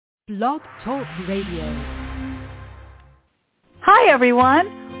Blog Talk Radio. Hi,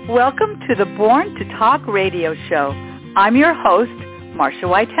 everyone. Welcome to the Born to Talk radio show. I'm your host, Marsha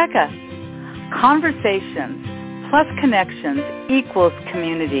Waiteka. Conversations plus connections equals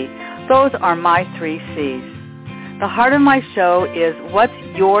community. Those are my 3 C's. The heart of my show is what's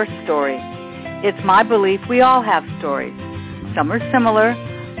your story? It's my belief we all have stories. Some are similar,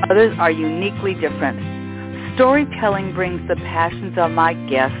 others are uniquely different. Storytelling brings the passions of my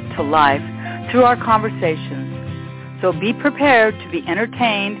guests to life through our conversations. So be prepared to be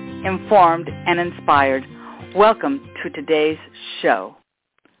entertained, informed, and inspired. Welcome to today's show.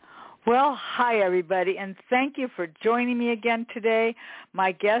 Well, hi, everybody, and thank you for joining me again today.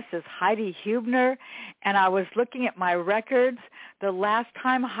 My guest is Heidi Huebner, and I was looking at my records. The last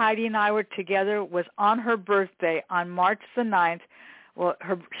time Heidi and I were together was on her birthday on March the 9th. Well,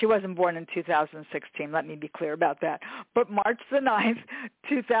 she wasn't born in 2016. Let me be clear about that. But March the 9th,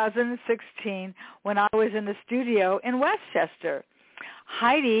 2016, when I was in the studio in Westchester.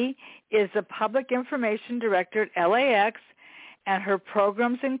 Heidi is the Public Information Director at LAX, and her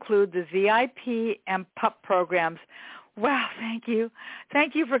programs include the ZIP and PUP programs. Wow, thank you.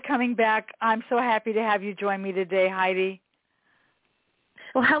 Thank you for coming back. I'm so happy to have you join me today, Heidi.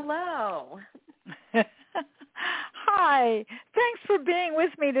 Well, hello. Hi. Thanks for being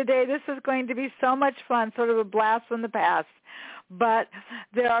with me today. This is going to be so much fun, sort of a blast from the past. But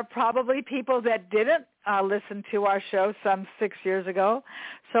there are probably people that didn't listen to our show some 6 years ago.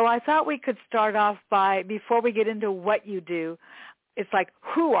 So I thought we could start off by, before we get into what you do, it's like,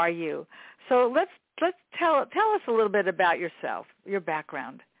 who are you? So let's tell us a little bit about yourself, your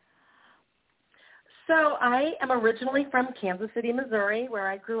background. So I am originally from Kansas City, Missouri, where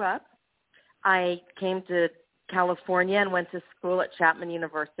I grew up. I came to California and went to school at Chapman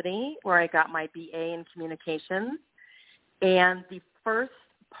University, where I got my BA in communications. And the first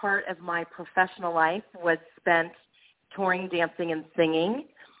part of my professional life was spent touring, dancing, and singing.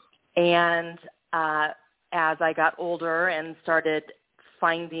 And as I got older and started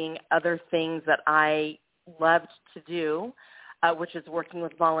finding other things that I loved to do, which is working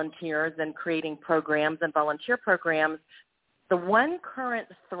with volunteers and creating programs and volunteer programs, the one current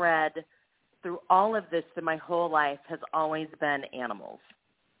thread through all of this in my whole life has always been animals.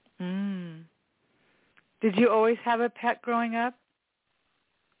 Mm. Did you always have a pet growing up?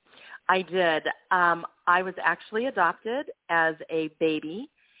 I did. I was actually adopted as a baby,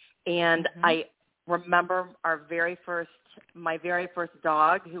 and I remember my very first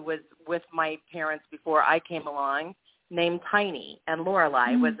dog, who was with my parents before I came along, named Tiny, and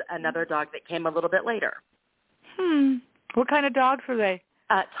Lorelei was another dog that came a little bit later. What kind of dogs were they?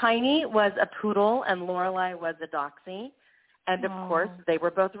 Tiny was a poodle, and Lorelei was a Dachshund. And, of course, they were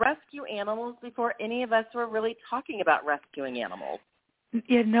both rescue animals before any of us were really talking about rescuing animals.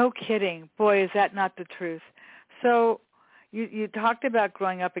 Yeah, no kidding. Boy, is that not the truth. So you talked about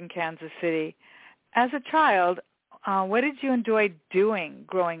growing up in Kansas City. As a child, what did you enjoy doing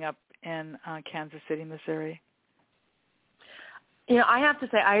growing up in Kansas City, Missouri? You know, I have to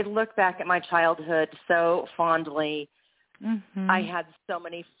say, I look back at my childhood so fondly. I had so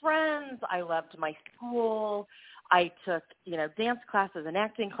many friends. I loved my school. I took, dance classes and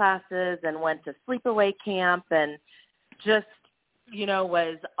acting classes and went to sleepaway camp and just,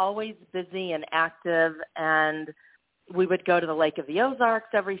 was always busy and active. And we would go to the Lake of the Ozarks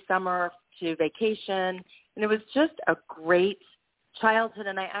every summer to vacation. And it was just a great childhood.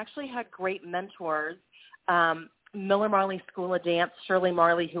 And I actually had great mentors. Miller Marley School of Dance, Shirley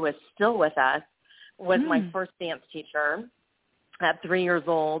Marley, who is still with us, was my first dance teacher at 3 years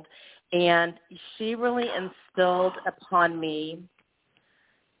old. And she really instilled upon me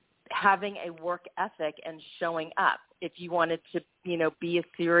having a work ethic and showing up. If you wanted to, be a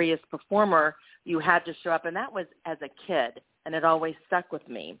serious performer, you had to show up. And that was as a kid, and it always stuck with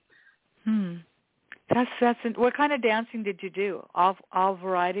me. That's what kind of dancing did you do? All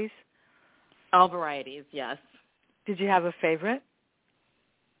varieties? All varieties, yes. Did you have a favorite?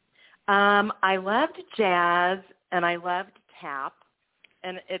 I loved jazz, and I loved tap.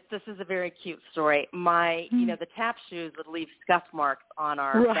 And this is a very cute story. The tap shoes would leave scuff marks on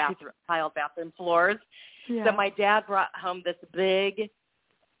our tiled bathroom floors. Yeah. So my dad brought home this big,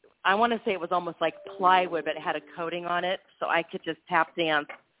 I want to say it was almost like plywood, but it had a coating on it, so I could just tap dance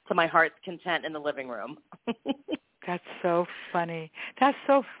to my heart's content in the living room. That's so funny. That's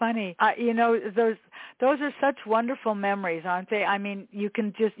so funny. Those are such wonderful memories, aren't they? I mean, you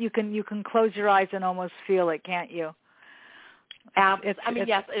can close your eyes and almost feel it, can't you?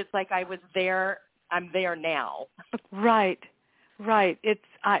 Yes, it's like I was there. I'm there now. Right.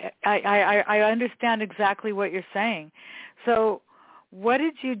 I understand exactly what you're saying. So what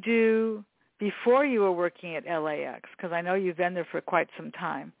did you do before you were working at LAX? Because I know you've been there for quite some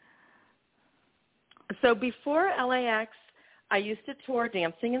time. So before LAX, I used to tour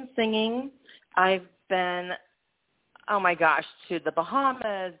dancing and singing. I've been, oh my gosh, to the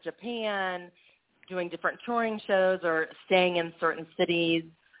Bahamas, Japan, doing different touring shows or staying in certain cities,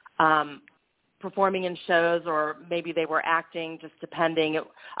 performing in shows, or maybe they were acting, just depending.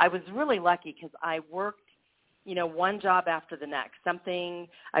 I was really lucky because I worked, one job after the next.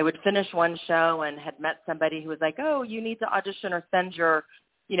 I would finish one show and had met somebody who was like, oh, you need to audition or send your,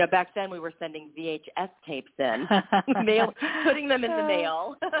 back then we were sending VHS tapes in, putting them in the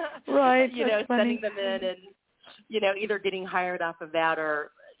mail, right? Sending them in and, either getting hired off of that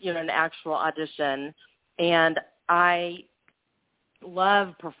or, an actual audition. And I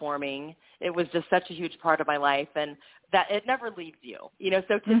love performing. It was just such a huge part of my life, and that it never leaves you.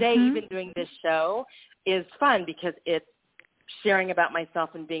 So today, even doing this show is fun because it's sharing about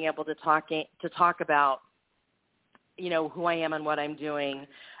myself and being able to talk about, who I am and what I'm doing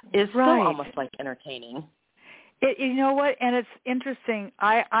is still almost like entertaining. You know what? And it's interesting.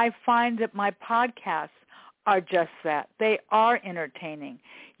 I find that my podcasts are just that. They are entertaining.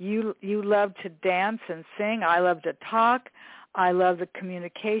 You love to dance and sing. I love to talk. I love the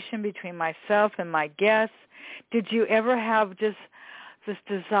communication between myself and my guests. Did you ever have just this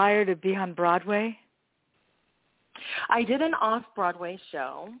desire to be on Broadway? I did an off-Broadway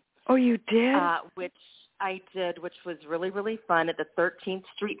show. Oh, you did? Which I did, which was really, really fun at the 13th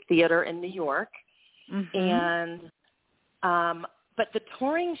Street Theater in New York. And but the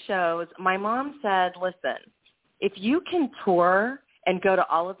touring shows, my mom said, listen, if you can tour and go to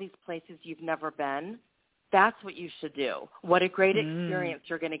all of these places you've never been, that's what you should do. What a great experience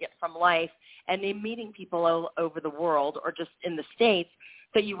you're going to get from life and in meeting people all over the world or just in the States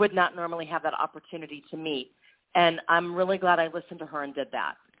that you would not normally have that opportunity to meet. And I'm really glad I listened to her and did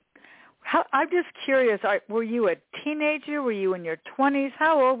that. I'm just curious, were you a teenager? Were you in your 20s?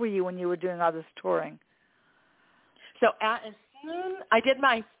 How old were you when you were doing all this touring? So as soon I did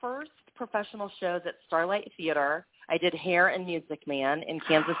my first professional shows at Starlight Theater. I did Hair and Music Man in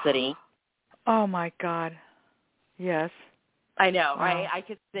Kansas City. Oh, my God. Yes. I know, right? I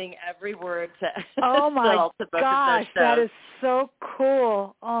could sing every word to oh my to both gosh, of those shows. That is so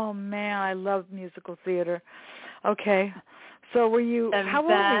cool. Oh, man, I love musical theater. Okay. So how old were you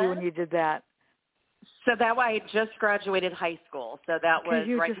when you did that? So that way I just graduated high school. So that was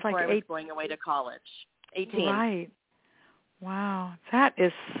right before I was going away to college. 18. Right. Wow. That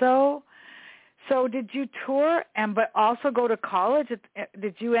is so did you tour but also go to college?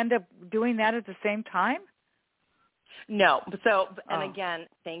 Did you end up doing that at the same time? No. So, and again,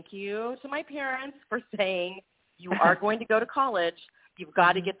 thank you to my parents for saying you are going to go to college. You've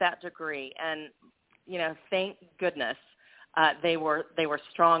got to get that degree. And, thank goodness they were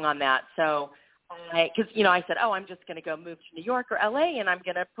strong on that. So, because, I said, I'm just going to go move to New York or LA and I'm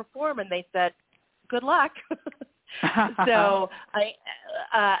going to perform. And they said, good luck. So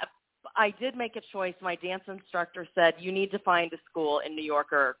I did make a choice. My dance instructor said, you need to find a school in New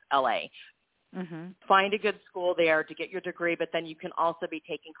York or LA. Find a good school there to get your degree, but then you can also be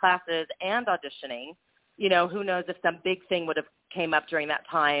taking classes and auditioning. Who knows if some big thing would have came up during that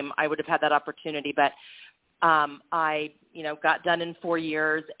time, I would have had that opportunity. But I, got done in 4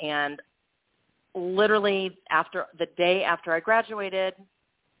 years, and literally the day after I graduated,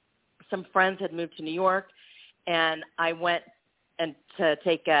 some friends had moved to New York, and I went to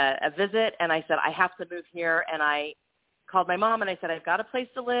take a visit, and I said, I have to move here, and I called my mom, and I said, I've got a place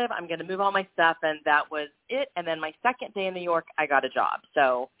to live. I'm going to move all my stuff, and that was it. And then my second day in New York, I got a job.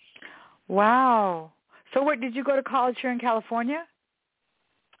 So, wow. So where did you go to college here in California?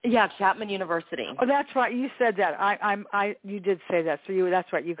 Yeah, Chapman University. Oh, that's right. You said that. You did say that. So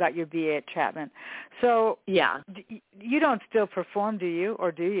that's right. You got your BA at Chapman. So yeah, you don't still perform, do you?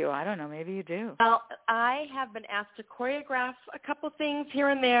 Or do you? I don't know. Maybe you do. Well, I have been asked to choreograph a couple things here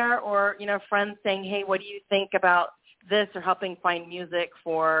and there, or friends saying, "Hey, what do you think about this?" or helping find music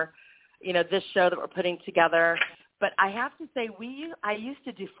for, this show that we're putting together. But I have to say, I used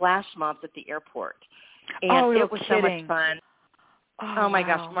to do flash mobs at the airport, and it was so much fun. Oh my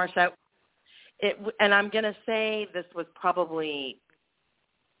gosh, Marsha! And I'm going to say this was probably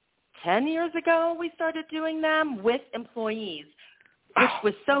 10 years ago we started doing them with employees, which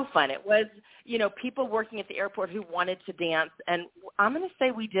was so fun. It was, people working at the airport who wanted to dance, and I'm going to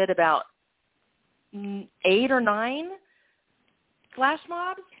say we did about 8 or 9 flash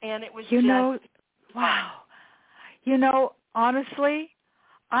mobs, and it was wow. Honestly,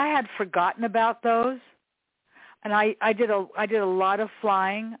 I had forgotten about those. And I did a lot of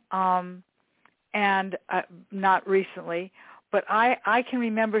flying, and not recently, but I can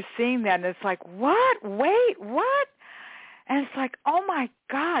remember seeing that, and it's like, what? Wait, what? And it's like, oh my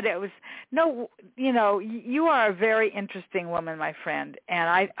God, it was you are a very interesting woman, my friend,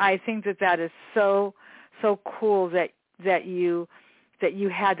 and I think that is so cool that you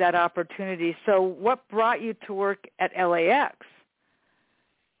had that opportunity. So what brought you to work at LAX?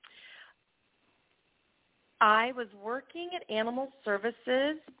 I was working at Animal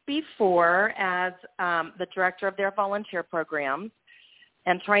Services before as the director of their volunteer programs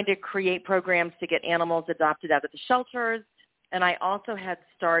and trying to create programs to get animals adopted out of the shelters. And I also had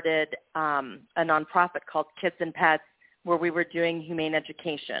started a nonprofit called Kids and Pets, where we were doing humane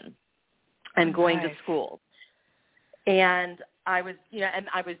education and going to schools. And I was, and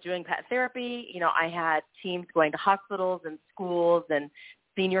I was doing pet therapy. I had teams going to hospitals and schools and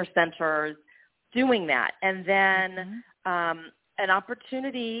senior centers doing that. And then an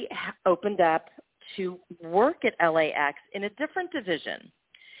opportunity opened up to work at LAX in a different division.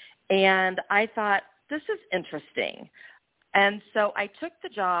 And I thought, this is interesting. And so I took the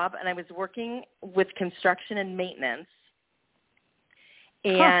job, and I was working with construction and maintenance.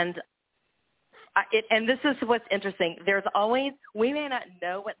 And and this is what's interesting. There's always, we may not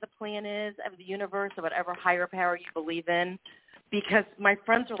know what the plan is of the universe or whatever higher power you believe in, because my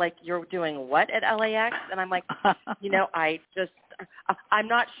friends are like, you're doing what at LAX? And I'm like, I'm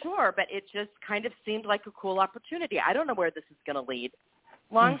not sure, but it just kind of seemed like a cool opportunity. I don't know where this is going to lead.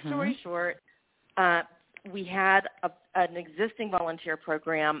 Long story short, we had an existing volunteer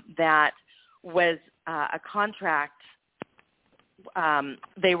program that was a contract.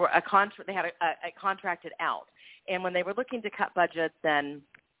 They had a contracted out, and when they were looking to cut budgets and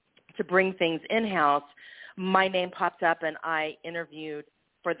to bring things in-house, my name popped up, and I interviewed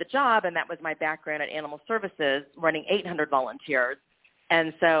for the job, and that was my background at Animal Services, running 800 volunteers.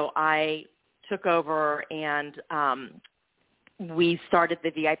 And so I took over, and we started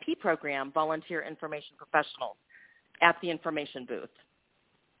the VIP program, Volunteer Information Professionals, at the information booth.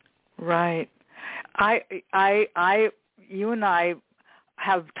 Right. You and I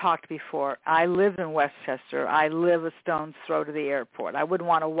have talked before. I live in Westchester. I live a stone's throw to the airport. I wouldn't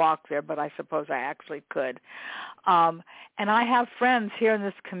want to walk there, but I suppose I actually could. And I have friends here in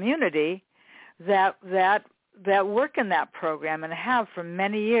this community that work in that program and have for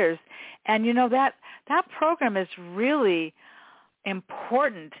many years. And that program is really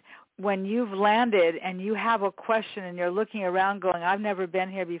important when you've landed and you have a question and you're looking around going, I've never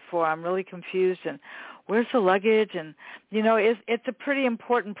been here before. I'm really confused, and where's the luggage? And, it's a pretty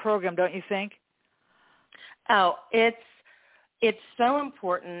important program, don't you think? Oh, it's so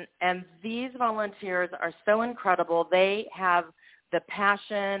important, and these volunteers are so incredible. They have the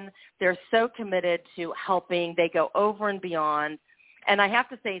passion. They're so committed to helping. They go over and beyond. And I have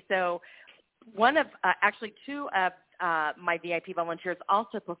to say, so two of my VIP volunteers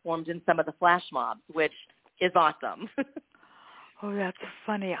also performed in some of the flash mobs, which is awesome. Oh, that's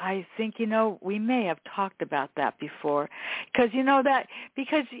funny. I think, we may have talked about that before because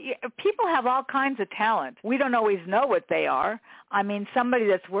people have all kinds of talent. We don't always know what they are. I mean, somebody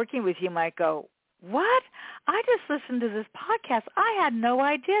that's working with you might go, what? I just listened to this podcast. I had no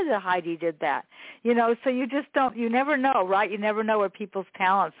idea that Heidi did that. So you never know, right? You never know where people's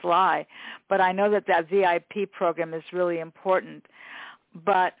talents lie. But I know that VIP program is really important.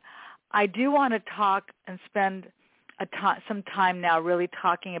 But I do want to talk and spend some time now really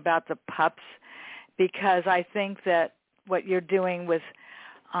talking about the pups, because I think that what you're doing with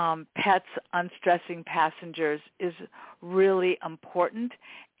pets unstressing passengers is really important.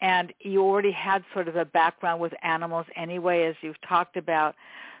 And you already had sort of a background with animals anyway, as you've talked about.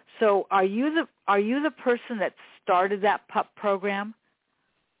 So are you the person that started that pup program?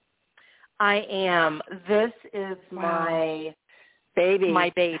 I am. This is my baby,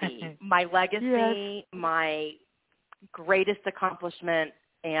 my legacy, yes. My greatest accomplishment,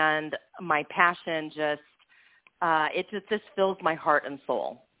 and my passion it just fills my heart and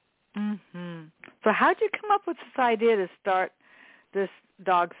soul. Mm-hmm. So how did you come up with this idea to start this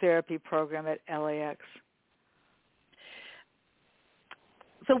dog therapy program at LAX?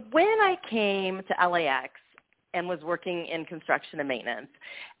 So when I came to LAX and was working in construction and maintenance,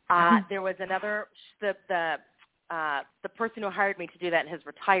 there was another, the person who hired me to do that has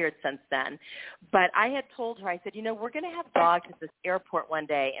retired since then. But I had told her, I said, we're going to have dogs at this airport one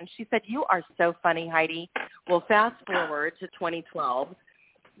day. And she said, you are so funny, Heidi. Well, fast forward to 2012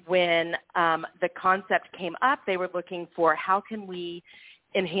 when the concept came up. They were looking for how can we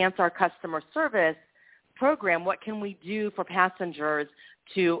enhance our customer service program? What can we do for passengers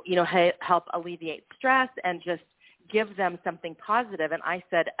to, help alleviate stress and just give them something positive? And I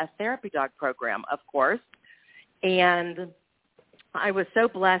said, a therapy dog program, of course. And I was so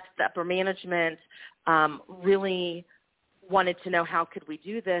blessed that upper management really wanted to know how could we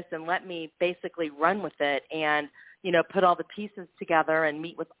do this and let me basically run with it and, put all the pieces together and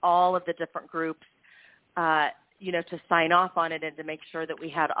meet with all of the different groups, to sign off on it and to make sure that we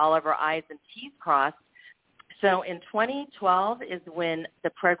had all of our I's and T's crossed. So in 2012 is when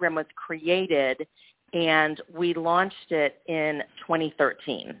the program was created, and we launched it in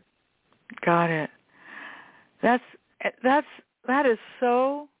 2013. Got it. That is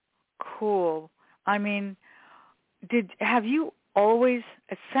so cool. I mean, have you always,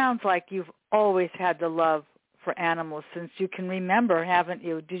 it sounds like you've always had the love for animals since you can remember, haven't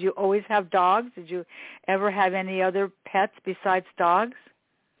you? Did you always have dogs? Did you ever have any other pets besides dogs?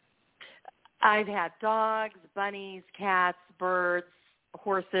 I've had dogs, bunnies, cats, birds,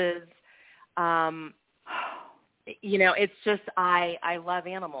 horses. It's just I love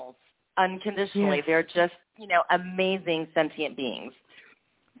animals unconditionally. Yes. They're just, amazing sentient beings.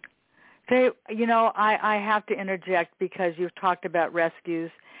 I have to interject because you've talked about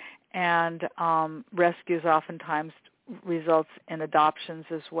rescues, and rescues oftentimes results in adoptions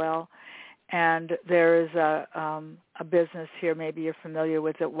as well. And there is a business here, maybe you're familiar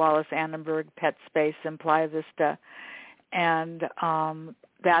with it, Wallace Annenberg Pet Space in Playa Vista. And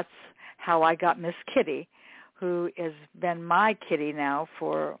that's how I got Miss Kitty, who has been my kitty now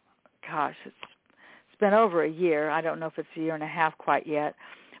for, it's been over a year. I don't know if it's a year and a half quite yet.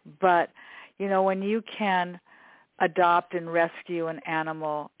 But, when you can adopt and rescue an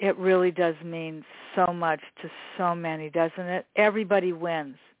animal, it really does mean so much to so many, doesn't it? Everybody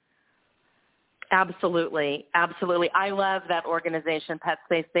wins. Absolutely. Absolutely. I love that organization, Pet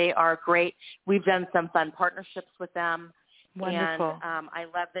Space. They are great. We've done some fun partnerships with them. Wonderful. And I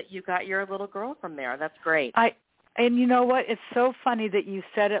love that you got your little girl from there. That's great. And you know what? It's so funny that you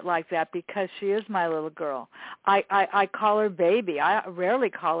said it like that because she is my little girl. I call her baby. I rarely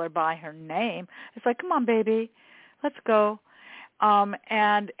call her by her name. It's like, come on, baby, let's go.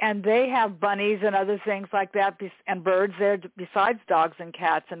 And they have bunnies and other things like that and birds there besides dogs and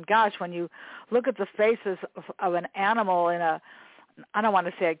cats. And gosh, when you look at the faces of an animal in I don't want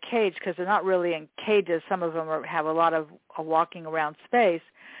to say a cage because they're not really in cages. Some of them have a lot of walking around space.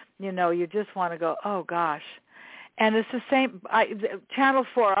 You just want to go, oh, gosh. And it's the same. Channel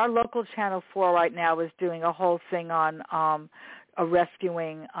 4, our local Channel 4 right now is doing a whole thing on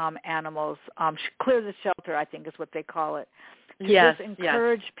rescuing animals. Clear the Shelter, I think is what they call it. Yes, just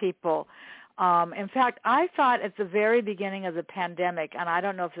encourage people. In fact, I thought at the very beginning of the pandemic, and I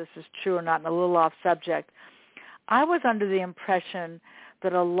don't know if this is true or not, and a little off subject, I was under the impression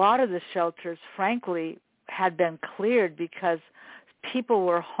that a lot of the shelters, frankly, had been cleared because people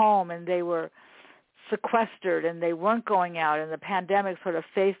were home and they were sequestered and they weren't going out, and the pandemic sort of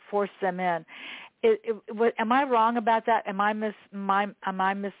forced them in. Am I wrong about that? Am I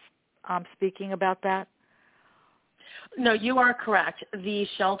speaking about that? No, you are correct. The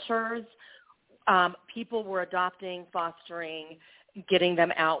shelters, people were adopting, fostering, getting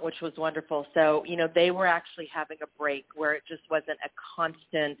them out, which was wonderful. So, they were actually having a break where it just wasn't a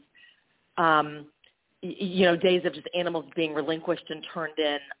constant, days of just animals being relinquished and turned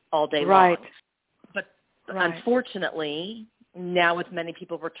in all day long. But unfortunately, now with many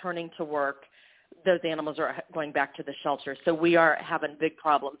people returning to work, those animals are going back to the shelter. So we are having big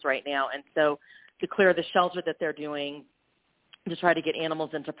problems right now. And so to clear the shelter that they're doing to try to get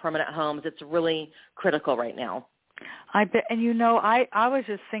animals into permanent homes, it's really critical right now. I bet. And I was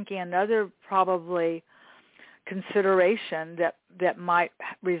just thinking another probably consideration that might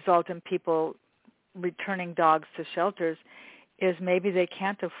result in people returning dogs to shelters is maybe they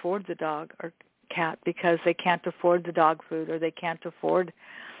can't afford the dog or cat because they can't afford the dog food or they can't afford,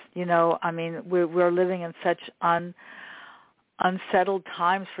 we're living in such unsettled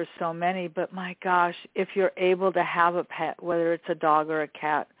times for so many. But my gosh, if you're able to have a pet, whether it's a dog or a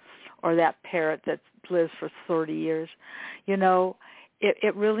cat or that parrot that lives for 30 years,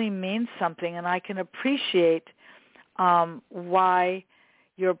 it really means something. And I can appreciate why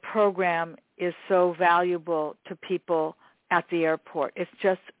your program is so valuable to people at the airport. It's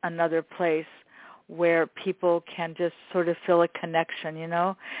just another place where people can just sort of feel a connection,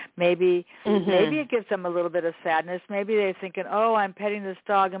 Maybe it gives them a little bit of sadness. Maybe they're thinking, oh, I'm petting this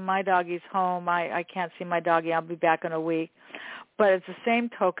dog and my doggy's home. I can't see my doggy. I'll be back in a week. But at the same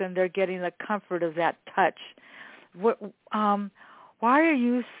token, they're getting the comfort of that touch. Why are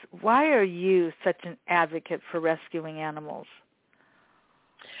you such an advocate for rescuing animals?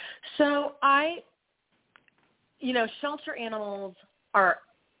 So shelter animals are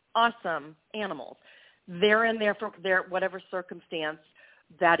awesome animals. They're in there for their whatever circumstance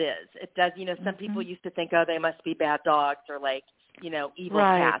that is. It does, some people used to think, oh, they must be bad dogs or like, evil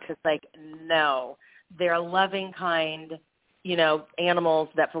right. cats. It's like, no, they're loving, kind, animals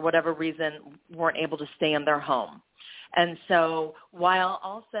that for whatever reason weren't able to stay in their home. And so while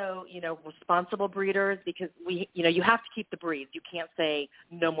also, responsible breeders, because you have to keep the breeds. You can't say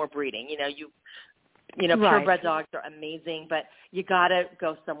no more breeding. Right. Purebred dogs are amazing, but you got to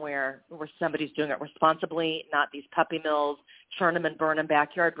go somewhere where somebody's doing it responsibly, not these puppy mills, churn them and burn them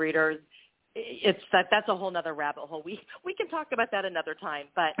backyard breeders. That's a whole nother rabbit hole. We can talk about that another time.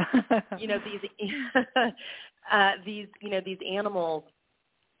 But these animals,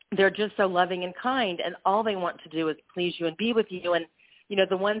 they're just so loving and kind, and all they want to do is please you and be with you. And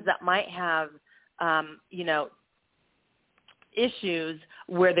the ones that might have issues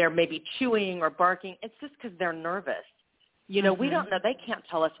where they're maybe chewing or barking, it's just because they're nervous. We don't know. They can't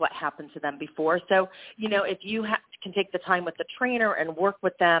tell us what happened to them before. So, if you can take the time with the trainer and work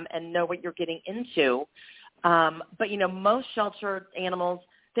with them and know what you're getting into. But, most sheltered animals,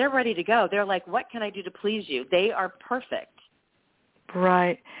 they're ready to go. They're like, what can I do to please you? They are perfect.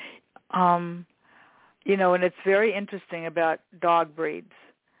 Right. And it's very interesting about dog breeds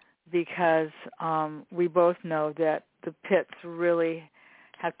because we both know that the pits really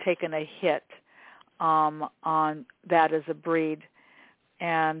have taken a hit on that as a breed.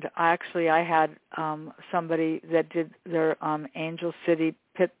 And I had somebody that did their Angel City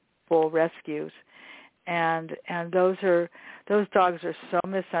Pit Bull rescues, and those dogs are so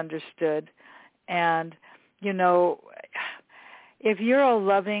misunderstood. And if you're a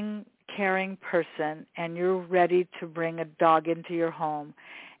loving, caring person and you're ready to bring a dog into your home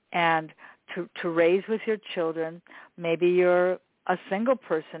and to raise with your children, maybe you're a single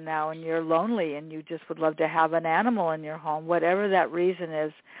person now and you're lonely and you just would love to have an animal in your home, whatever that reason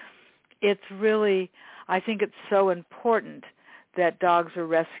is, it's really, I think it's so important that dogs are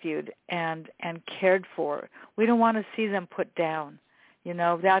rescued and cared for. We don't want to see them put down.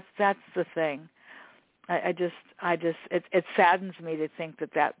 That's the thing. It saddens me to think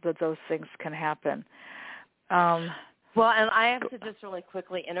that those things can happen. Well, and I have to just really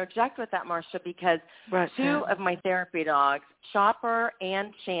quickly interject with that, Marcia, because two of my therapy dogs, Chopper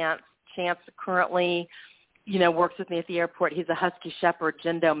and Chance currently, works with me at the airport. He's a Husky Shepherd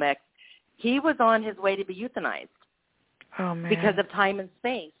Jindo mix. He was on his way to be euthanized. Oh, man. Because of time and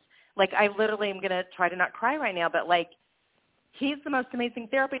space. Like, I literally am going to try to not cry right now, but, he's the most amazing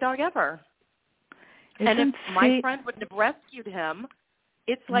therapy dog ever. And if my friend wouldn't have rescued him,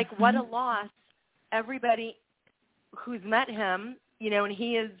 it's like, what a loss. Everybody who's met him, and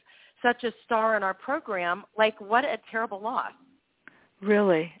he is such a star in our program, what a terrible loss.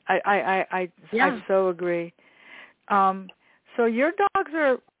 Really. I so agree. So your dogs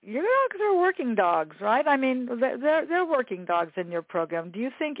are working dogs, right? I mean, they're working dogs in your program. Do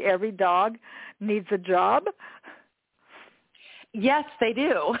you think every dog needs a job? Yes, they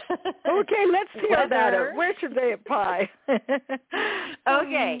do. Okay, let's hear about it. Where should they apply?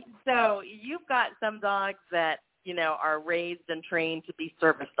 Okay, so you've got some dogs that, are raised and trained to be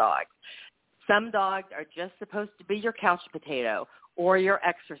service dogs. Some dogs are just supposed to be your couch potato or your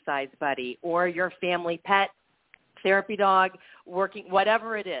exercise buddy or your family pet, therapy dog, working,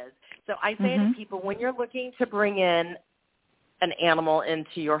 whatever it is. So I say to people, when you're looking to bring in an animal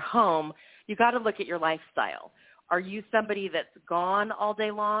into your home, you got to look at your lifestyle. Are you somebody that's gone all day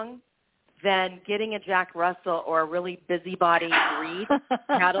long? Then getting a Jack Russell or a really busybody breed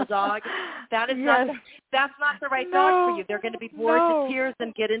cattle dog, that's not the right dog for you. They're going to be bored to tears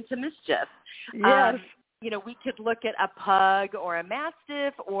and get into mischief. Yes. We could look at a pug or a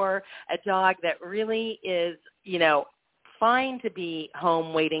mastiff or a dog that really is, fine to be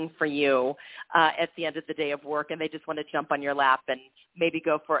home waiting for you at the end of the day of work, and they just want to jump on your lap and maybe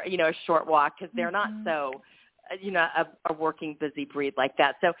go for, a short walk because they're not so a working busy breed like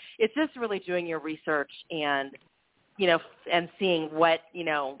that. So it's just really doing your research and, and seeing what,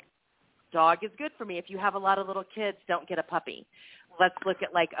 dog is good for me. If you have a lot of little kids, don't get a puppy. Let's look at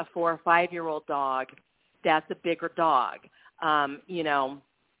a 4 or 5 year old dog. That's a bigger dog.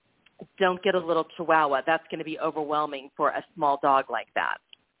 Don't get a little Chihuahua. That's going to be overwhelming for a small dog like that.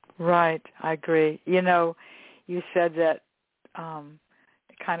 Right. I agree. You said that,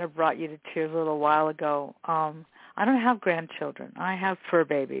 kind of brought you to tears a little while ago. I don't have grandchildren. I have fur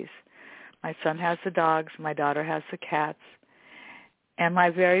babies. My son has the dogs. My daughter has the cats. And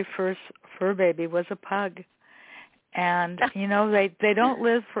my very first fur baby was a pug. And, they don't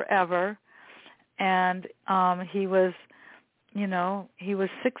live forever. And he was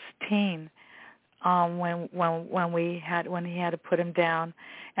 16 when he had to put him down.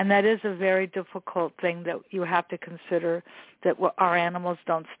 And that is a very difficult thing that you have to consider, that our animals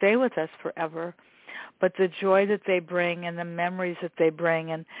don't stay with us forever. but the joy that they bring and the memories that they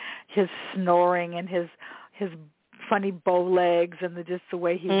bring, and his snoring and his funny bow legs and just the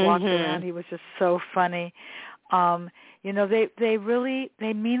way he walked around, he was just so funny. You know, they really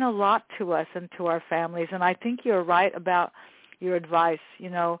mean a lot to us and to our families, and I think you're right about your advice. You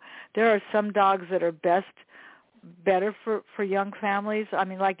know, there are some dogs that are better for young families. I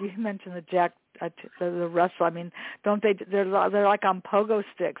mean, like you mentioned the Russell. I mean, don't they? They're like on pogo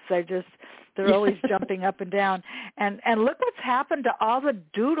sticks. They're always jumping up and down. And look what's happened to all the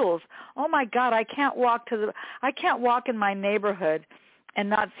doodles. Oh my God, I can't walk in my neighborhood and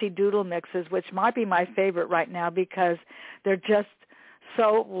not see doodle mixes, which might be my favorite right now because they're just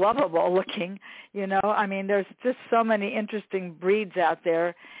so lovable looking. You know, I mean, there's just so many interesting breeds out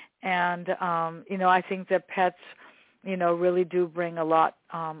there. And, you know, I think that pets, you know, really do bring a lot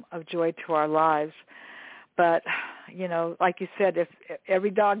of joy to our lives. But, you know, like you said, if every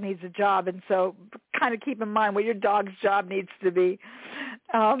dog needs a job, and so kind of keep in mind what your dog's job needs to be.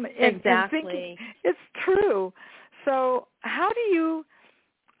 Exactly. It's true. So how do you,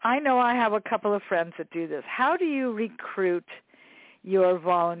 I know I have a couple of friends that do this. How do you recruit your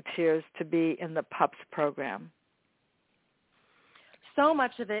volunteers to be in the PUPS program? So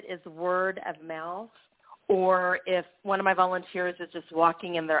much of it is word of mouth, or if one of my volunteers is just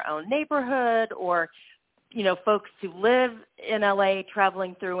walking in their own neighborhood, or, you know, folks who live in LA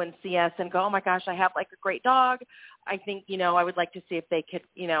traveling through and see us and go, oh my gosh, I have like a great dog. I think, you know, I would like to see if they could,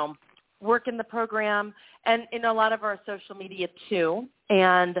 you know, work in the program, and in a lot of our social media too.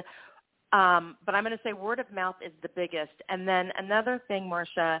 And, but I'm going to say word of mouth is the biggest. And then another thing,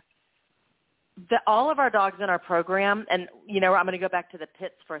 Marsha, all of our dogs in our program, and, you know, I'm going to go back to the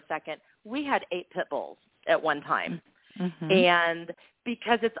pits for a second. We had 8 pit bulls at one time. Mm-hmm. And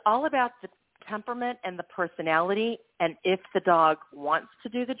because it's all about the temperament and the personality, and if the dog wants to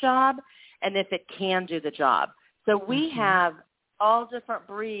do the job and if it can do the job. So we have all different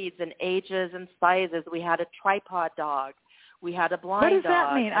breeds and ages and sizes. We had a tripod dog. We had a blind dog. What does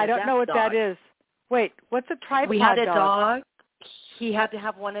that mean? I don't know what that is. Wait, what's a tripod dog? We had a dog. He had to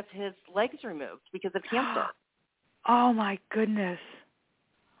have one of his legs removed because of cancer. Oh, my goodness.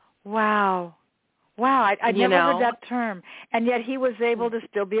 Wow. Wow, I never heard that term. And yet he was able to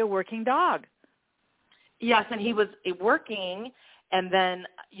still be a working dog. Yes, and he was working, and then,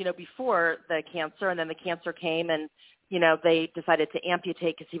 you know, before the cancer, and then the cancer came, and, you know, they decided to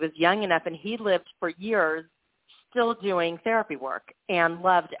amputate because he was young enough, and he lived for years still doing therapy work and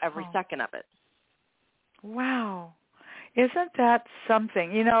loved every second of it. Wow. Isn't that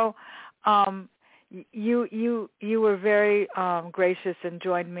something? You know, you were very gracious and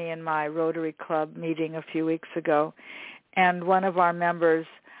joined me in my Rotary Club meeting a few weeks ago, and one of our members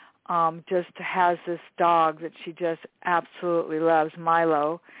just has this dog that she just absolutely loves,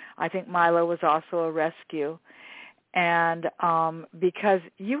 Milo. I think Milo was also a rescue. And because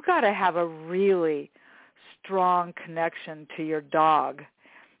you've got to have a really strong connection to your dog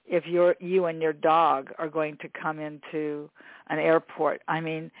if you and your dog are going to come into an airport. I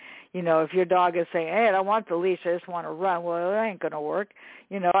mean, you know, if your dog is saying, hey, I don't want the leash, I just want to run, well, that ain't going to work.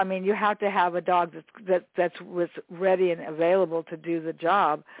 You know, I mean, you have to have a dog that's ready and available to do the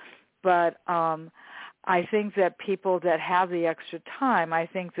job. But I think that people that have the extra time, I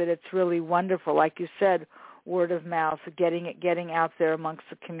think that it's really wonderful, like you said, word of mouth, getting out there amongst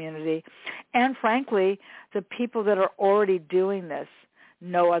the community. And frankly, the people that are already doing this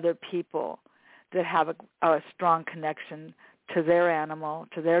know other people that have a strong connection to their animal,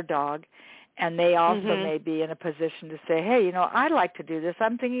 to their dog, and they also may be in a position to say, hey, you know, I'd like to do this.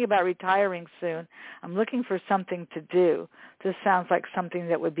 I'm thinking about retiring soon. I'm looking for something to do. This sounds like something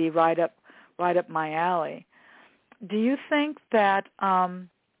that would be right up my alley. Do you think that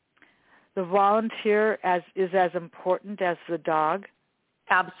the volunteer is as important as the dog?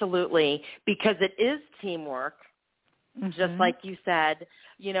 Absolutely, because it is teamwork, just like you said.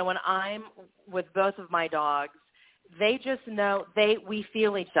 You know, when I'm with both of my dogs, they just know we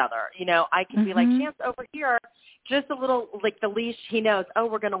feel each other. You know, I can be like, Chance, over here, just a little, like the leash, he knows, oh,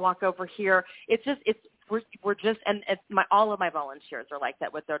 we're going to walk over here. We're just, and all of my volunteers are like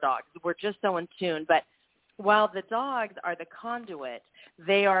that with their dogs. We're just so in tune. But while the dogs are the conduit,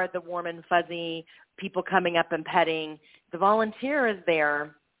 they are the warm and fuzzy people coming up and petting. The volunteer is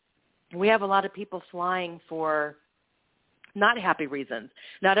there. We have a lot of people flying for not happy reasons.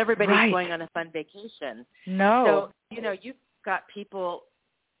 Not everybody's going on a fun vacation. No. So, you know, you've got people,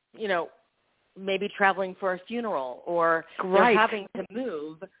 you know, maybe traveling for a funeral, or they're having to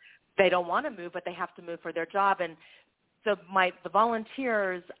move. They don't want to move, but they have to move for their job. And so the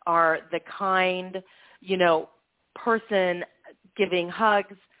volunteers are the kind, you know, person giving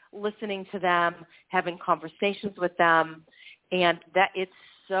hugs, listening to them, having conversations with them, and that it's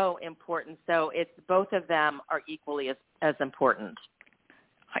so important. So it's both of them are equally as important.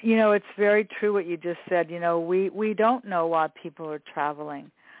 You know, it's very true what you just said. You know, we don't know why people are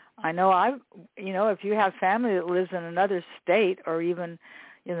traveling. I know if you have family that lives in another state or even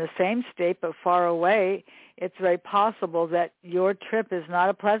in the same state but far away, it's very possible that your trip is not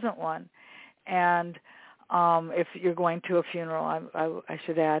a pleasant one. And if you're going to a funeral, I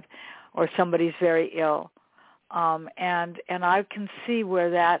should add, or somebody's very ill. And I can see where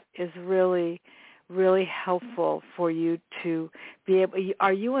that is really, really helpful for you to be able.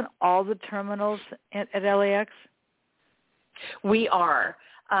 Are you in all the terminals at LAX? We are.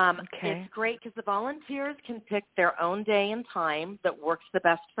 Okay. It's great because the volunteers can pick their own day and time that works the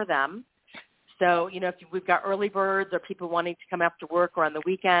best for them. So, you know, if we've got early birds or people wanting to come after work or on the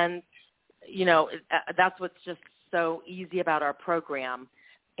weekends, you know, that's what's just so easy about our program.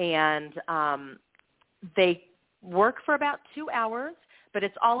 And they work for about 2 hours, but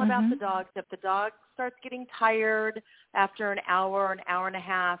it's all about the dogs. If the dog starts getting tired after an hour and a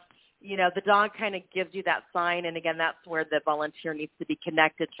half, you know, the dog kind of gives you that sign. And again, that's where the volunteer needs to be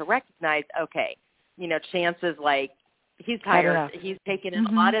connected to recognize, okay, you know, chances like he's tired, he's taken in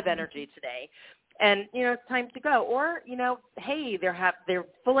a lot of energy today, and, you know, it's time to go. Or, you know, hey, they're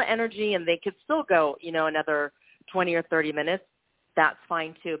full of energy and they could still go, you know, another 20 or 30 minutes. That's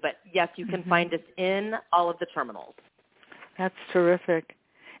fine too. But yes, you can find us in all of the terminals. That's terrific.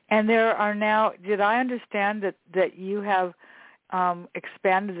 And there are now, did I understand that you have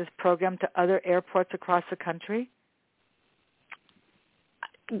expanded this program to other airports across the country?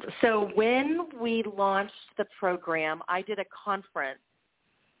 So when we launched the program, I did a conference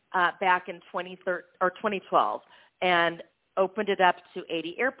back in 2012 and opened it up to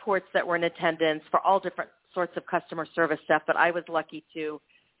 80 airports that were in attendance for all different sorts of customer service stuff. But I was lucky to,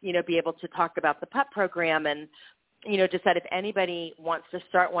 you know, be able to talk about the PUP program and, you know, just said if anybody wants to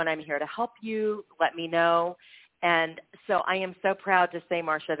start one, I'm here to help you. Let me know. And so I am so proud to say,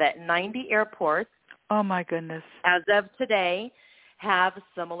 Marsha, that 90 airports, oh my goodness, as of today, have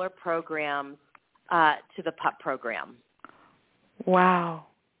similar programs to the PUP program. Wow.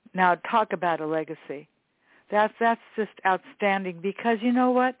 Now talk about a legacy. That's just outstanding because you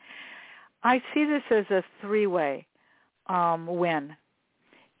know what? I see this as a three-way win.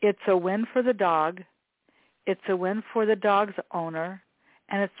 It's a win for the dog, it's a win for the dog's owner,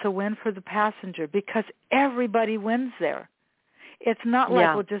 and it's a win for the passenger because everybody wins there. It's not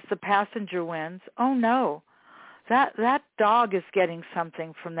like, well, just the passenger wins. Oh, no. That dog is getting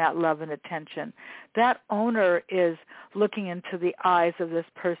something from that love and attention. That owner is looking into the eyes of this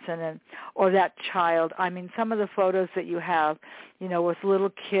person or that child. I mean, some of the photos that you have, you know, with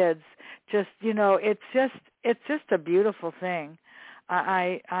little kids, just, you know, it's just a beautiful thing.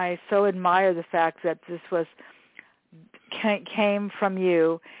 I so admire the fact that this came from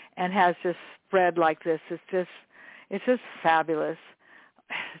you and has just spread like this. It's just fabulous.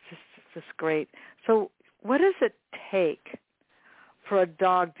 It's just great. So what does it take for a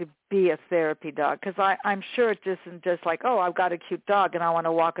dog to be a therapy dog? Because I'm sure it just isn't just like, oh, I've got a cute dog and I want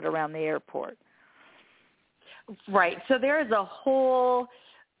to walk it around the airport. Right. So there is a whole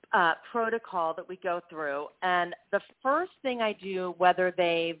protocol that we go through. And the first thing I do, whether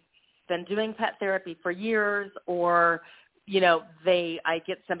they've been doing pet therapy for years or, you know, I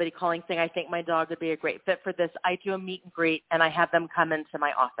get somebody calling saying, I think my dog would be a great fit for this, I do a meet and greet and I have them come into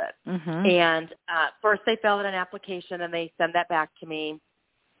my office. And first they fill out an application and they send that back to me.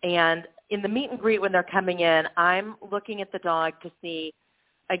 And in the meet and greet when they're coming in, I'm looking at the dog to see,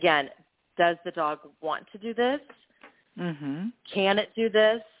 again, does the dog want to do this? Can it do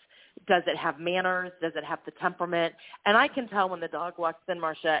this? Does it have manners? Does it have the temperament? And I can tell when the dog walks in,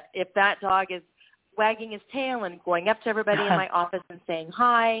 Marsha, if that dog is wagging his tail and going up to everybody in my office and saying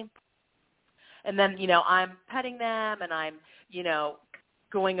hi. And then, you know, I'm petting them and I'm, you know,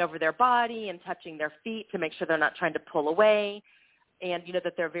 going over their body and touching their feet to make sure they're not trying to pull away and, you know,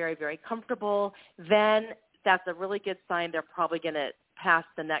 that they're very, very comfortable. Then that's a really good sign they're probably going to pass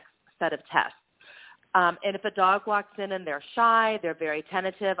the next set of tests. And if a dog walks in and they're shy, they're very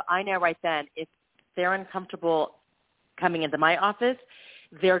tentative, I know right then if they're uncomfortable coming into my office,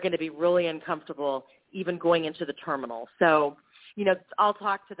 they're going to be really uncomfortable even going into the terminal. So, you know, I'll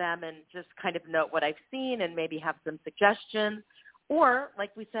talk to them and just kind of note what I've seen and maybe have some suggestions. Or,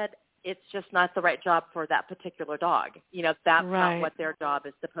 like we said, it's just not the right job for that particular dog. You know, that's not what their job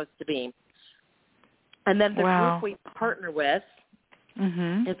is supposed to be. And then the group we partner with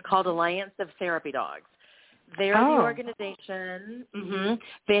is called Alliance of Therapy Dogs. They're the organization.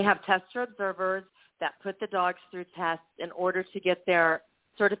 They have tester observers that put the dogs through tests in order to get their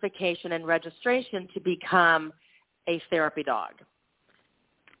certification and registration to become a therapy dog.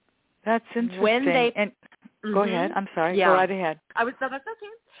 That's interesting. When they go ahead. I'm sorry. Yeah. Go right ahead. No, that's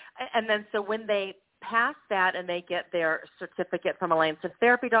okay. And then so when they pass that and they get their certificate from Alliance of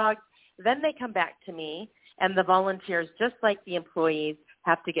Therapy Dogs, then they come back to me, and the volunteers, just like the employees,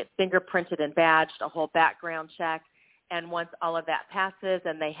 have to get fingerprinted and badged, a whole background check. And once all of that passes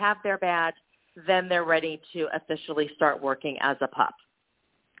and they have their badge, then they're ready to officially start working as a pup.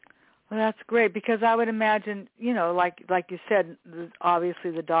 Well, that's great, because I would imagine, like you said,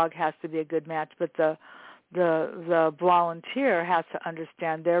 obviously the dog has to be a good match, but the volunteer has to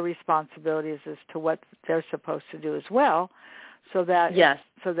understand their responsibilities as to what they're supposed to do as well, so that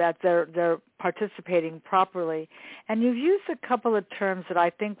they're participating properly. And you've used a couple of terms that I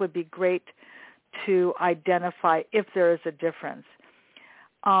think would be great to identify if there is a difference.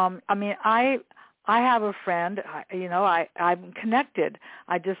 I have a friend, I'm connected.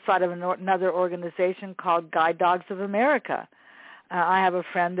 I just thought of another organization called Guide Dogs of America. I have a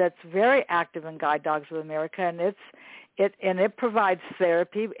friend that's very active in Guide Dogs of America, and it provides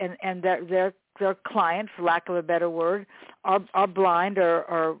therapy, and their clients, for lack of a better word, are blind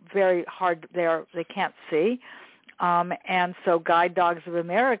or very hard. They can't see, and so Guide Dogs of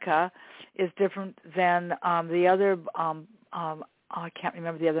America is different than the other. I can't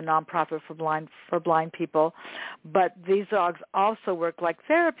remember the other nonprofit for blind people, but these dogs also work like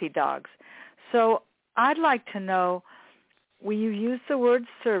therapy dogs. So I'd like to know, when you use the word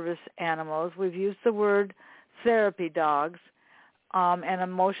service animals, we've used the word therapy dogs and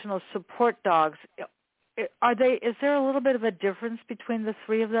emotional support dogs. Is there a little bit of a difference between the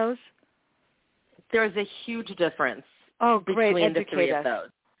three of those? There's a huge difference great. between the Educate three us. of those.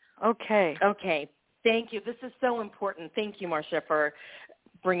 Okay. Thank you. This is so important. Thank you, Marcia, for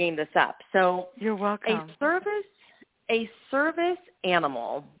bringing this up. So you're welcome. A service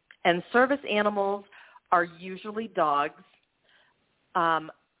animal, and service animals are usually dogs,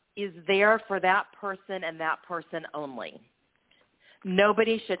 is there for that person and that person only.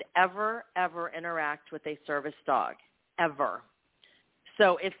 Nobody should ever interact with a service dog, ever.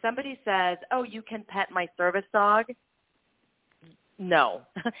 So if somebody says, "Oh, you can pet my service dog," no,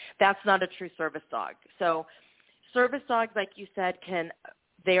 that's not a true service dog. So service dogs, like you said,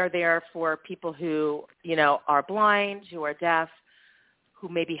 they are there for people who, are blind, who are deaf, who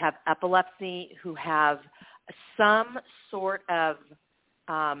maybe have epilepsy, who have some sort of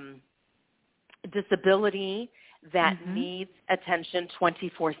disability that needs attention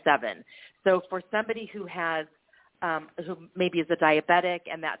 24/7. So for somebody who has, who maybe is a diabetic,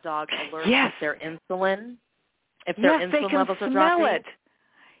 and that dog alerts if their insulin, insulin levels are dropping. It.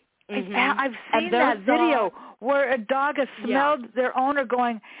 I've seen that video where a dog has smelled their owner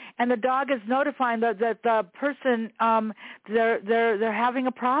going, and the dog is notifying that the person they're having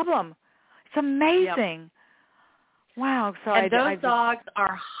a problem. It's amazing. Yep. Wow. So those dogs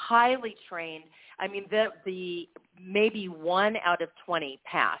are highly trained. I mean, the maybe 1 out of 20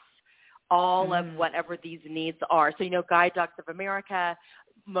 pass all of whatever these needs are. So, Guide Dogs of America,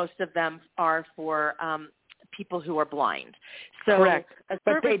 most of them are for people who are blind. So correct.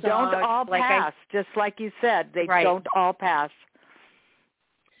 But they don't all pass, just like you said. They don't all pass.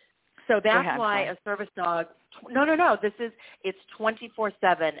 So that's why a service dog, no, it's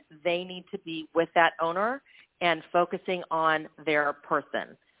 24/7. They need to be with that owner and focusing on their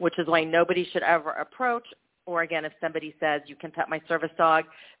person, which is why nobody should ever approach, or again, if somebody says you can pet my service dog,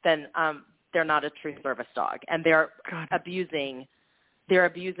 then they're not a true service dog, and they're abusing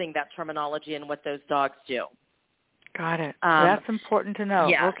that terminology and what those dogs do. Got it. That's important to know.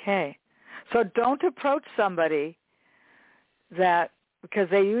 Yeah. Okay. So don't approach somebody because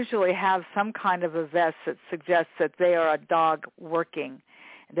they usually have some kind of a vest that suggests that they are a dog working.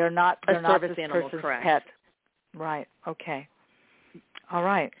 They're not this person's pet. Right. Okay. All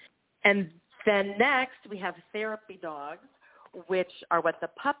right. And then next we have therapy dogs, which are what the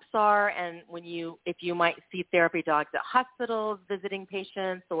pups are. And if you might see therapy dogs at hospitals, visiting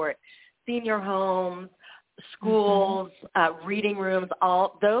patients, or at senior homes, schools, reading rooms,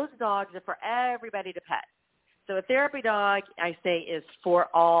 all those dogs are for everybody to pet. So a therapy dog, I say, is for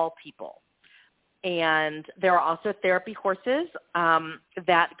all people. And there are also therapy horses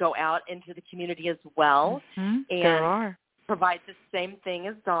that go out into the community as well and provide the same thing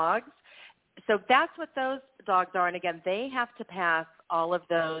as dogs. So that's what those dogs are. And again, they have to pass all of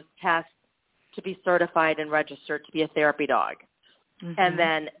those tests to be certified and registered to be a therapy dog. And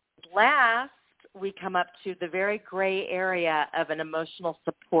then last, we come up to the very gray area of an emotional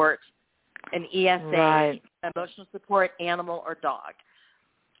support, an ESA, emotional support animal or dog.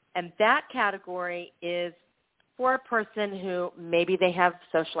 And that category is for a person who maybe they have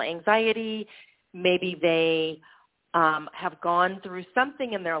social anxiety, maybe they have gone through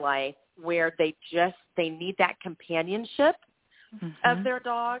something in their life where they need that companionship of their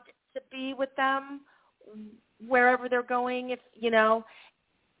dog to be with them wherever they're going,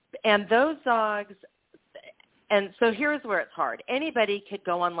 and those dogs. And so here's where it's hard. Anybody could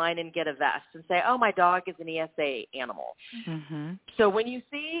go online and get a vest and say, oh, my dog is an ESA animal. Mm-hmm. So when you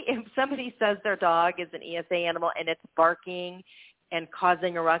see, if somebody says their dog is an ESA animal and it's barking and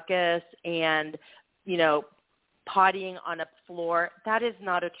causing a ruckus and, pottying on a floor, that is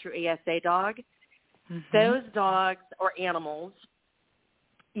not a true ESA dog. Mm-hmm. Those dogs or animals,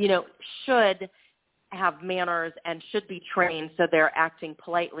 should have manners and should be trained so they're acting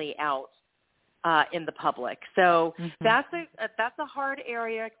politely out in the public. So that's a hard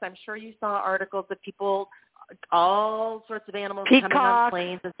area, because I'm sure you saw articles of people, all sorts of animals Peacocks, coming on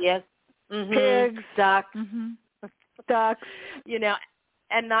planes, pigs, ducks, ducks,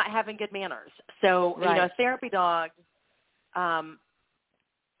 and not having good manners. So, therapy dogs,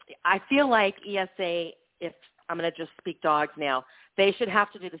 I feel like ESA, if I'm going to just speak dogs now, they should have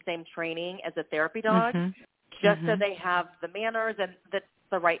to do the same training as a therapy dog, just so they have the manners and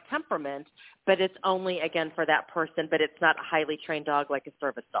the right temperament, but it's only, again, for that person, but it's not a highly trained dog like a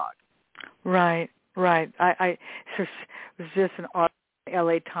service dog. Right. I was just an article in the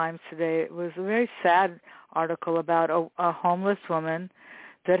LA Times today. It was a very sad article about a homeless woman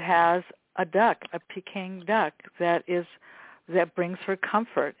that has a duck, a Peking duck, that brings her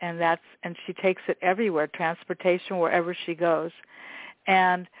comfort, and she takes it everywhere, transportation, wherever she goes.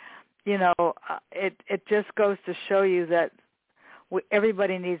 And, it just goes to show you that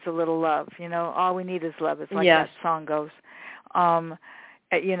everybody needs a little love, all we need is love. It's like that song goes. And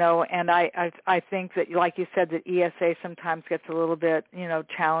I think that, like you said, that ESA sometimes gets a little bit,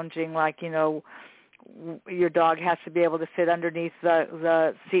 challenging, like, your dog has to be able to fit underneath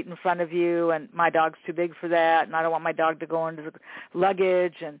the seat in front of you, and my dog's too big for that, and I don't want my dog to go into the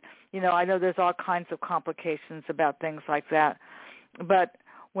luggage. And, I know there's all kinds of complications about things like that. But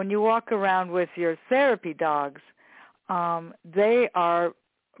when you walk around with your therapy dogs, they are,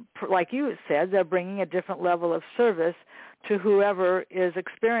 like you said, they're bringing a different level of service to whoever is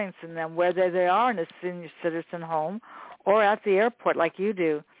experiencing them, whether they are in a senior citizen home or at the airport like you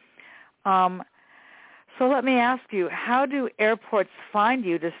do. So let me ask you, how do airports find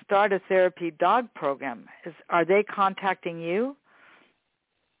you to start a therapy dog program? Are they contacting you?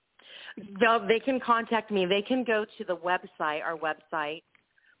 They can contact me. They can go to our website.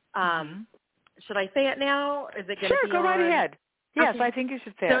 Should I say it now? Is it going to be Sure, go right ahead. Yes, okay. I think you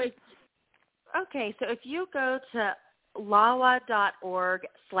should say it. So if you go to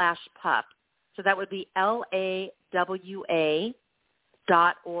lawa.org/pup, so that would be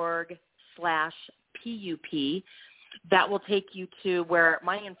lawa.org/PUP, that will take you to where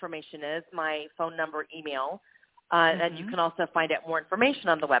my information is, my phone number, email, and you can also find out more information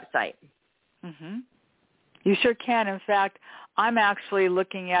on the website. You sure can. In fact, I'm actually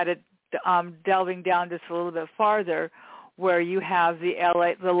looking at it, delving down just a little bit farther, where you have the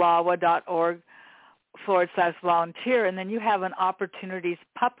lawa.org/volunteer, and then you have an Opportunities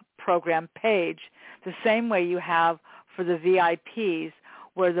PUP program page, the same way you have for the VIPs,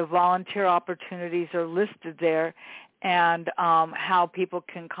 where the volunteer opportunities are listed there, and how people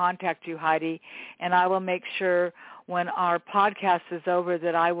can contact you, Heidi. And I will make sure when our podcast is over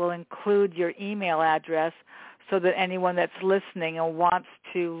that I will include your email address, so that anyone that's listening and wants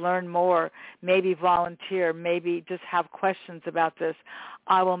to learn more, maybe volunteer, maybe just have questions about this,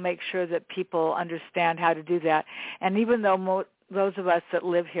 I will make sure that people understand how to do that. And even though those of us that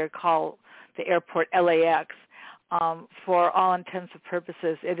live here call the airport LAX, for all intents and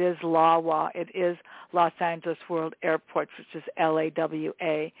purposes, it is LAWA. It is Los Angeles World Airport, which is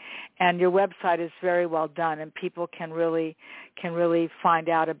LAWA. And your website is very well done, and people can really find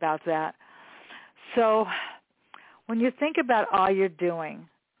out about that. So when you think about all you're doing,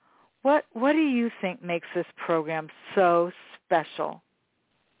 what do you think makes this program so special?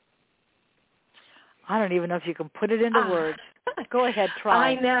 I don't even know if you can put it into words. Go ahead,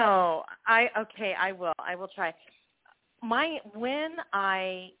 try. I know. I will. I will try. When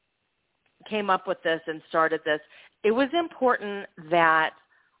I came up with this and started this, it was important that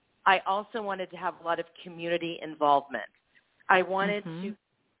I also wanted to have a lot of community involvement. I wanted to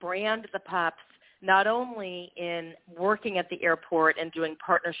brand the pups not only in working at the airport and doing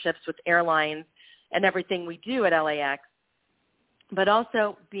partnerships with airlines and everything we do at LAX, but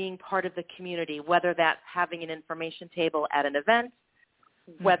also being part of the community, whether that's having an information table at an event,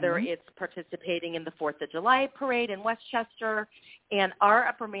 whether it's participating in the 4th of July parade in Westchester. And our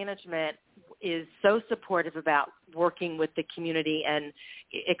upper management is so supportive about working with the community and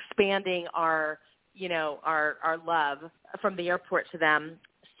expanding our love from the airport to them.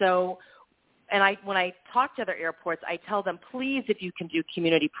 So, and when I talk to other airports, I tell them, please, if you can do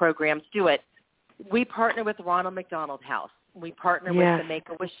community programs, do it. We partner with Ronald McDonald House. We partner with the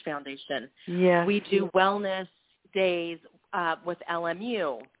Make-A-Wish Foundation. Yes. We do wellness days with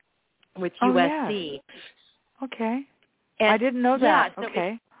LMU, with USC. Yes. Okay. And I didn't know that. So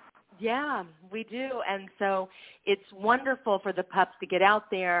okay. Yeah, we do. And so it's wonderful for the pups to get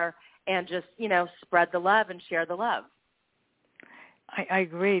out there and just, spread the love and share the love. I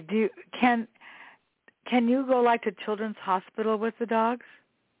agree. Can you go like to Children's Hospital with the dogs?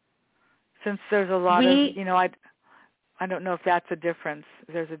 Since there's a lot of, I don't know if that's a difference.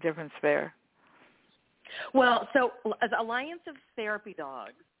 There's a difference there. Well, so as Alliance of Therapy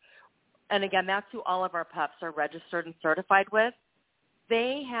Dogs, and again, that's who all of our pups are registered and certified with,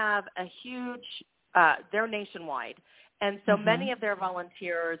 they have a huge, they're nationwide. And so many of their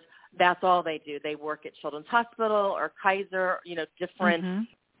volunteers, that's all they do. They work at Children's Hospital or Kaiser, different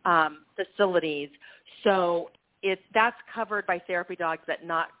facilities. So that's covered by therapy dogs, but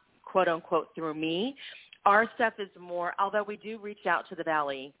not quote unquote through me. Our stuff is more, although we do reach out to the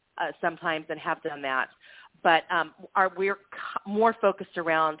Valley sometimes and have done that, but we're more focused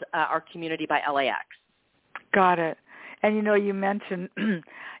around our community by LAX. Got it. And, you mentioned,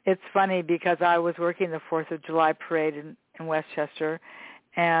 it's funny because I was working the 4th of July parade in Westchester,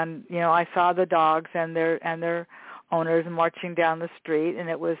 and, I saw the dogs and their owners marching down the street, and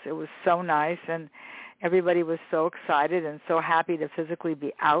it was so nice, and everybody was so excited and so happy to physically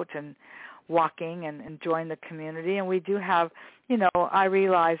be out and walking and enjoying the community. And we do have, I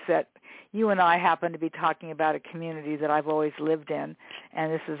realize that you and I happen to be talking about a community that I've always lived in,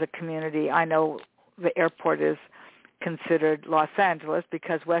 and this is a community. I know the airport is considered Los Angeles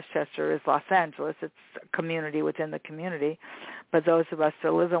because Westchester is Los Angeles. It's a community within the community. But those of us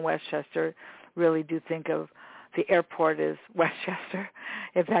that live in Westchester really do think of the airport as Westchester.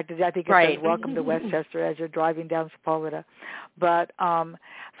 In fact, I think it says welcome to Westchester as you're driving down Sepulveda. But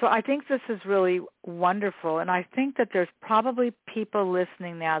so I think this is really wonderful, and I think that there's probably people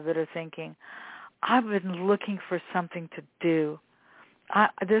listening now that are thinking, I've been looking for something to do.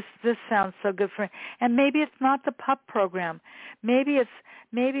 This sounds so good for me. And maybe it's not the pup program. Maybe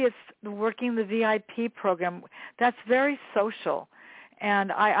it's working the VIP program. That's very social,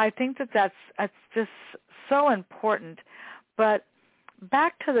 and I think that's just so important. But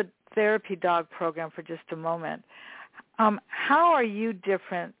back to the therapy dog program for just a moment. How are you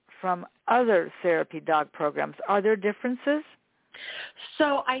different from other therapy dog programs? Are there differences?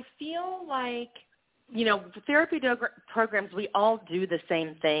 So I feel like, therapy dog programs, we all do the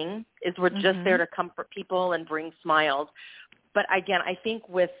same thing, is we're just there to comfort people and bring smiles. But again, I think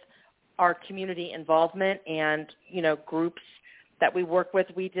with our community involvement and, groups that we work with,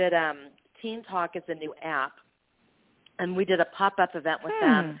 we did Teen Talk is a new app, and we did a pop-up event with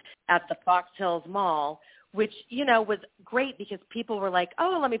them at the Fox Hills Mall, which, was great because people were like,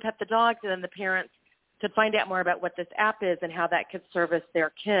 oh, let me pet the dogs, and then the parents could find out more about what this app is and how that could service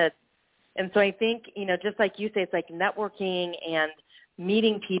their kids. And so I think, just like you say, it's like networking and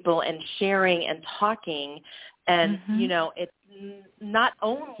meeting people and sharing and talking. And, it's not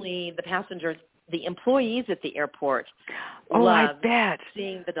only the passengers, the employees at the airport love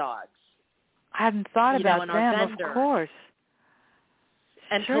seeing the dogs. I hadn't thought about them, of course.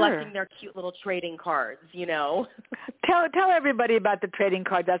 And collecting their cute little trading cards, Tell everybody about the trading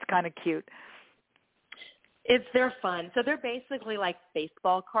card. That's kind of cute. They're fun. So they're basically like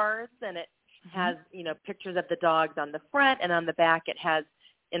baseball cards, and it has, pictures of the dogs on the front, and on the back it has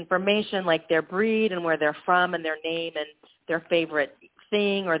information like their breed and where they're from and their name and their favorite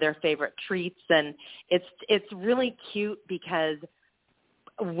thing or their favorite treats. And it's really cute because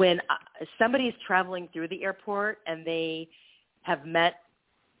when somebody's traveling through the airport and they have met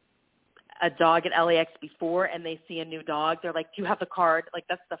a dog at LAX before and they see a new dog, they're like, do you have the card? Like,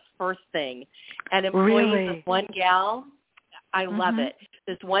 that's the first thing. And employees, this one gal, I love it.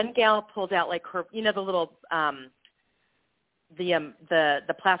 This one gal pulled out like her, the little,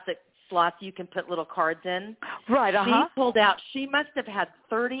 the plastic slots you can put little cards in. Right, She pulled out, she must have had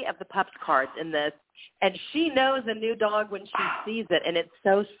 30 of the pups cards in this, and she knows a new dog when she sees it, and it's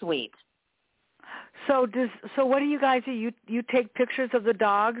so sweet. So what do you guys do? You take pictures of the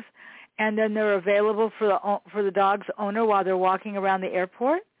dogs, and then they're available for the dog's owner while they're walking around the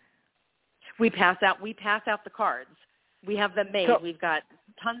airport? We pass out the cards. We have them made. We've got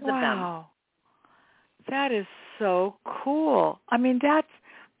tons of them. Wow. That is so cool. I mean, that's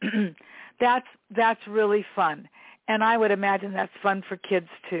really fun. And I would imagine that's fun for kids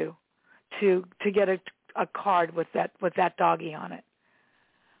too, to get a card with that doggy on it.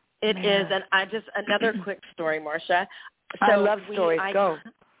 It is, and another quick story, Marcia. So I love stories. Go.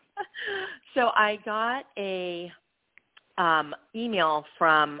 So I got a email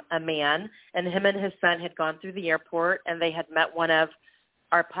from a man, and him and his son had gone through the airport, and they had met one of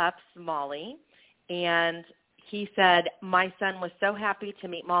our pups, Molly, and he said, my son was so happy to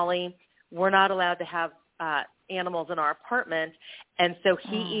meet Molly. We're not allowed to have animals in our apartment, and so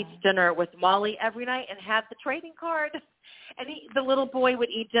he eats dinner with Molly every night and had the trading card. And the little boy would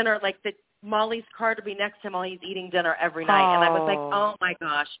eat dinner, like Molly's card would be next to him while he's eating dinner every night. And I was like, oh, my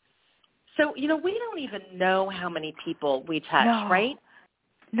gosh. So, we don't even know how many people we touch, right?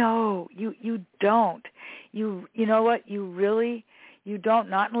 No, you don't. You know what? You don't,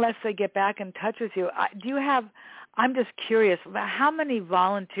 not unless they get back in touch with you. I'm just curious, how many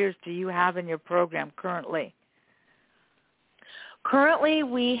volunteers do you have in your program currently? Currently,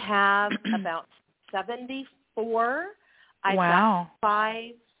 we have about 74. I've wow. got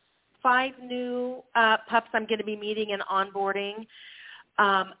five new pups I'm going to be meeting and onboarding.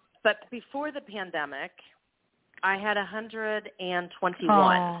 But before the pandemic, I had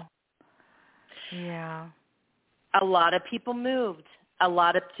 121. Oh, yeah. A lot of people moved,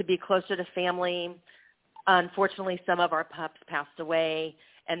 to be closer to family. Unfortunately, some of our pups passed away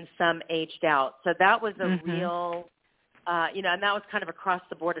and some aged out. So that was a real, and that was kind of across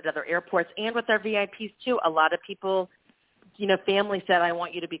the board at other airports and with our VIPs too. A lot of people, family said, I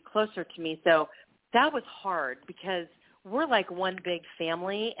want you to be closer to me. So that was hard because we're like one big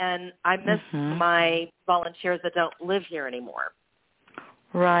family, and I miss my volunteers that don't live here anymore.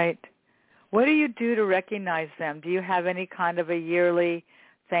 Right. What do you do to recognize them? Do you have any kind of a yearly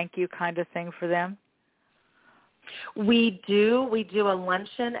thank you kind of thing for them? We do. We do a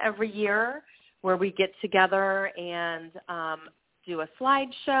luncheon every year where we get together and do a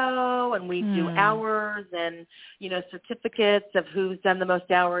slideshow, and we do hours and, certificates of who's done the most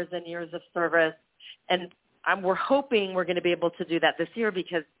hours and years of service. And we're hoping we're going to be able to do that this year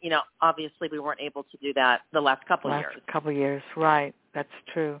because, obviously we weren't able to do that the last couple of years. Right. That's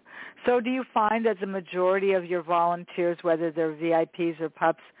true. So do you find that the majority of your volunteers, whether they're VIPs or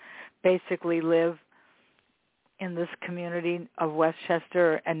pups, basically live in this community of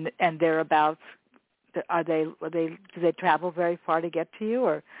Westchester and thereabouts? Do they travel very far to get to you,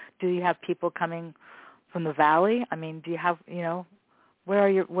 or do you have people coming from the valley? I mean, do you have, where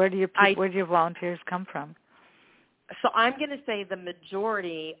do your volunteers come from? So I'm going to say the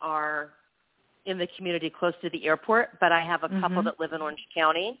majority are in the community close to the airport, but I have a couple that live in Orange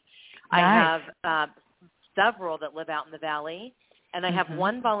County. Nice. I have several that live out in the valley, and I have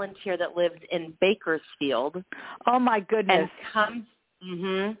one volunteer that lives in Bakersfield. Oh my goodness!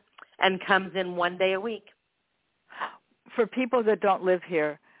 And comes in one day a week. For people that don't live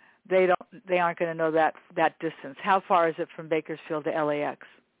here, they aren't going to know that distance. How far is it from Bakersfield to LAX?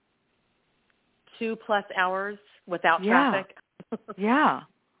 2+ hours without traffic. Yeah.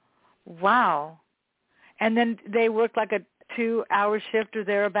 Wow. And then they work like a 2-hour shift or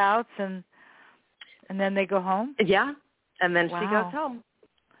thereabouts, and then they go home? Yeah. And then she goes home.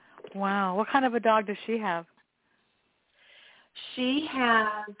 Wow. What kind of a dog does she have? She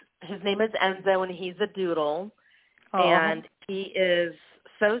has, his name is Enzo, and he's a doodle. And he is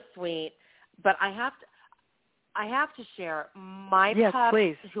so sweet. But I have to share my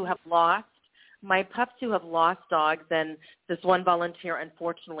pups who have lost dogs, and this one volunteer,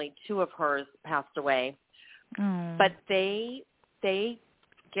 unfortunately, 2 of hers passed away. But they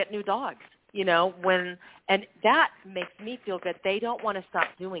get new dogs, and that makes me feel good. They don't want to stop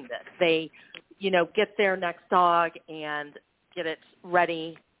doing this. They, get their next dog and get it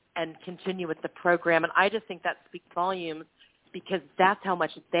ready and continue with the program. And I just think that speaks volumes because that's how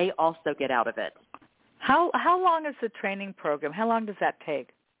much they also get out of it. How long is the training program? How long does that take?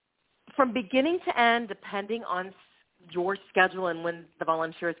 From beginning to end, depending on your schedule and when the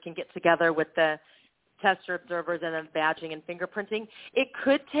volunteers can get together with the tester observers and then badging and fingerprinting, it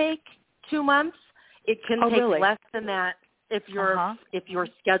could take 2 months. It can take less than that if your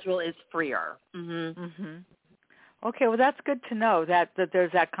schedule is freer. Okay, well, that's good to know that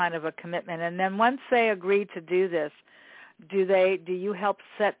there's that kind of a commitment. And then once they agree to do this, do you help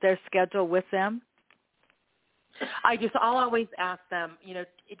set their schedule with them? I'll always ask them, do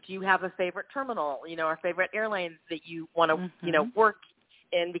you have a favorite terminal, or favorite airlines that you want to, work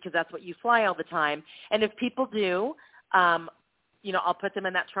in because that's what you fly all the time. And if people do, I'll put them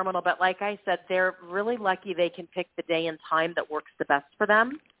in that terminal. But like I said, they're really lucky they can pick the day and time that works the best for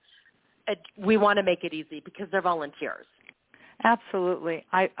them. We want to make it easy because they're volunteers. Absolutely.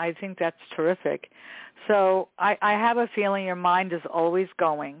 I think that's terrific. So I have a feeling your mind is always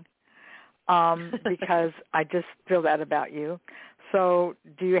going. because I just feel that about you. So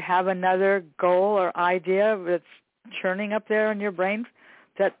do you have another goal or idea that's churning up there in your brain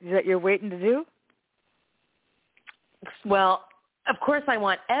that you're waiting to do? Well, of course, I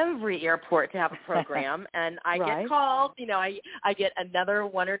want every airport to have a program, and I Right. get called. I get another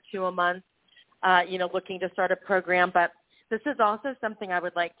one or two a month, looking to start a program. But this is also something I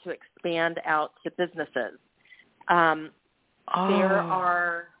would like to expand out to businesses. There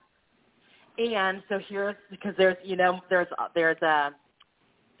are, and so here's because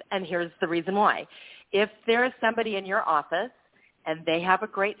and here's the reason why. If there is somebody in your office and they have a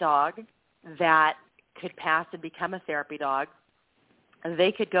great dog that could pass and become a therapy dog,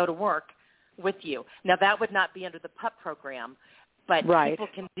 they could go to work with you. Now, that would not be under the PUP program, but Right. people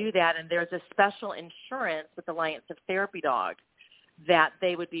can do that, and there's a special insurance with Alliance of Therapy Dogs that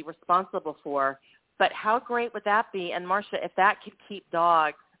they would be responsible for. But how great would that be? And, Marcia, if that could keep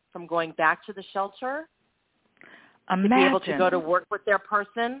dogs from going back to the shelter, Imagine. to be able to go to work with their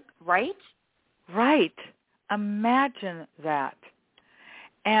person, right? Right. Imagine that.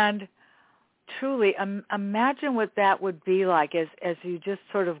 And truly, imagine what that would be like as you just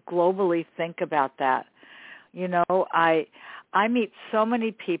sort of globally think about that. I meet so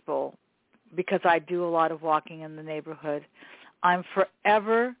many people because I do a lot of walking in the neighborhood. I'm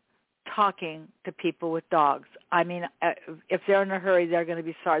forever talking to people with dogs. I mean, if they're in a hurry, they're going to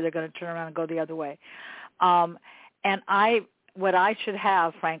be sorry. They're going to turn around and go the other way. And what I should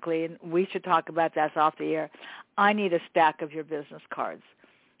have, frankly, and we should talk about that off the air, I need a stack of your business cards.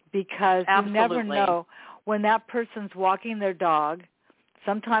 Because Absolutely. You never know when that person's walking their dog,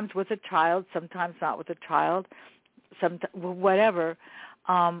 sometimes with a child, sometimes not with a child, whatever.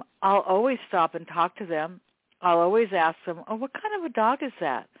 I'll always stop and talk to them. I'll always ask them, "Oh, what kind of a dog is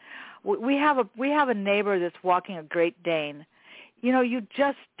that?" We have a neighbor that's walking a Great Dane. You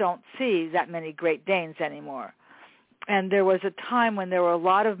just don't see that many Great Danes anymore. And there was a time when there were a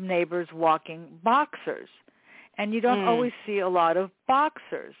lot of neighbors walking boxers. And you don't always see a lot of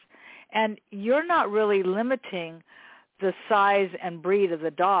boxers. And you're not really limiting the size and breed of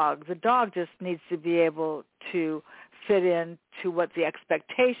the dog. The dog just needs to be able to fit into what the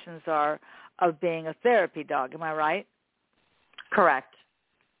expectations are of being a therapy dog. Am I right? Correct.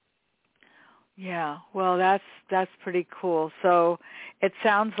 Yeah, well, that's pretty cool. So it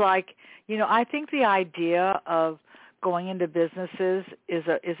sounds like, I think the idea of going into businesses is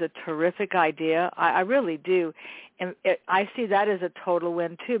a terrific idea. I really do. And I see that as a total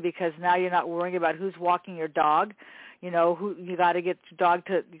win too, because now you're not worrying about who's walking your dog. Who you got to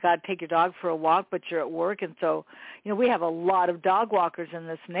take your dog for a walk, but you're at work. And so, we have a lot of dog walkers in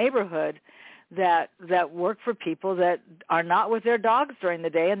this neighborhood that work for people that are not with their dogs during the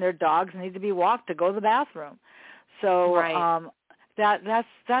day, and their dogs need to be walked to go to the bathroom. So right.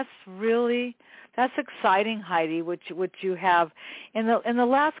 That's exciting, Heidi, which you have in the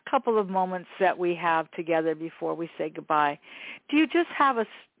last couple of moments that we have together before we say goodbye. Do you just have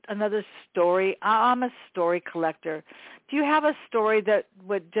another story? I'm a story collector. Do you have a story that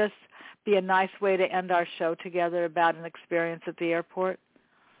would just be a nice way to end our show together about an experience at the airport?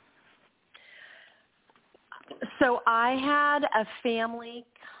 So I had a family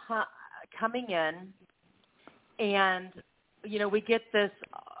coming in, and, we get this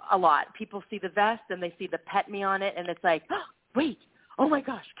a lot. People see the vest and they see the pet me on it, and it's like, oh, wait, oh my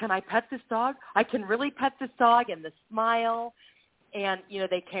gosh, can I pet this dog? I can really pet this dog, and the smile. And,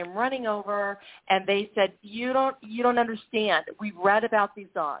 they came running over and they said, you don't understand. We've read about these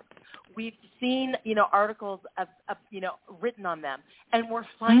dogs. We've seen, articles of written on them, and we're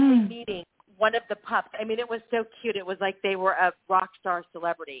finally meeting one of the pups. I mean, it was so cute. It was like they were a rock star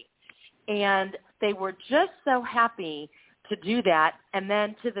celebrity, and they were just so happy to do that. And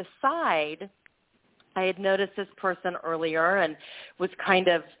then to the side, I had noticed this person earlier and was kind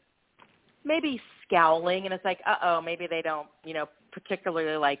of maybe scowling, and it's like, maybe they don't,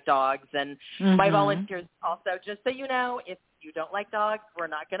 particularly like dogs. And my volunteers also, just so you know, if you don't like dogs, we're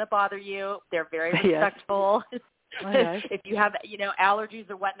not going to bother you. They're very respectful. Yes. If you have, allergies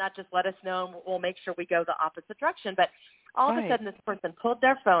or whatnot, just let us know, and we'll make sure we go the opposite direction. But all of a sudden, this person pulled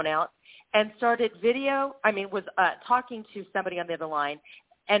their phone out and started was talking to somebody on the other line,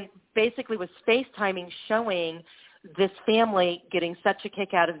 and basically was FaceTiming, showing this family getting such a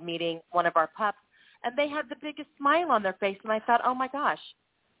kick out of meeting one of our pups. And they had the biggest smile on their face, and I thought, oh, my gosh,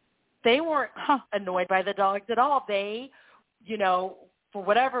 they weren't annoyed by the dogs at all. They, for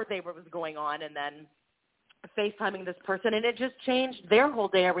whatever was going on, and then FaceTiming this person, and it just changed their whole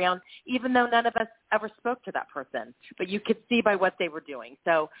day around, even though none of us ever spoke to that person. But you could see by what they were doing.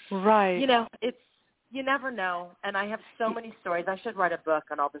 So, you never know. And I have so many stories. I should write a book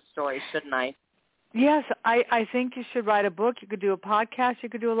on all the stories, shouldn't I? Yes, I think you should write a book. You could do a podcast. You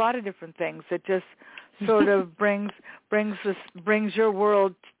could do a lot of different things. It just sort of brings your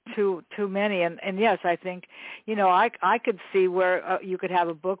world to many. And yes, I think, I could see where you could have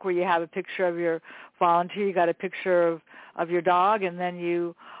a book where you have a picture of your volunteer, you got a picture of your dog, and then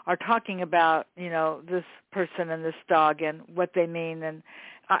you are talking about, this person and this dog and what they mean. And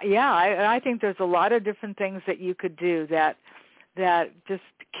I think there's a lot of different things that you could do that just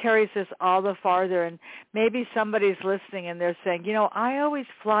carries us all the farther. And maybe somebody's listening and they're saying, I always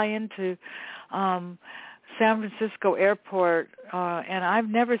fly into San Francisco Airport, and I've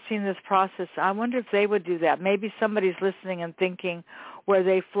never seen this process. I wonder if they would do that. Maybe somebody's listening and thinking where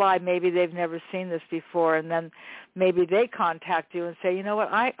they fly, maybe they've never seen this before, and then maybe they contact you and say, you know what,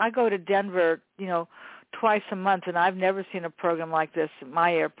 I go to Denver, twice a month, and I've never seen a program like this at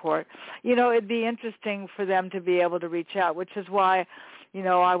my airport. It'd be interesting for them to be able to reach out, which is why,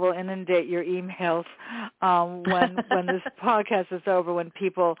 I will inundate your emails when this podcast is over, when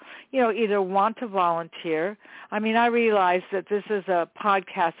people, either want to volunteer. I mean, I realize that this is a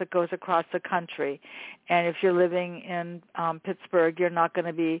podcast that goes across the country, and if you're living in Pittsburgh, you're not going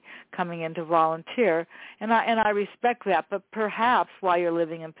to be coming in to volunteer, and I respect that. But perhaps while you're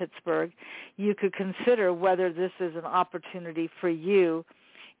living in Pittsburgh, you could consider whether this is an opportunity for you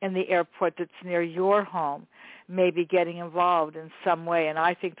in the airport that's near your home, maybe getting involved in some way. And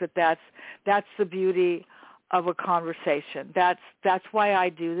I think that's the beauty of a conversation. That's why I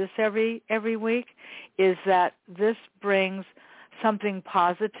do this every week, is that this brings something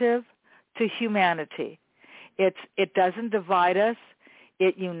positive to humanity. It doesn't divide us,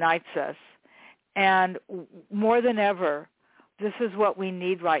 it unites us. And more than ever, this is what we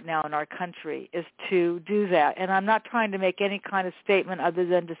need right now in our country, is to do that. And I'm not trying to make any kind of statement other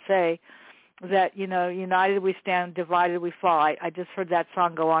than to say that, united we stand, divided we fall. I just heard that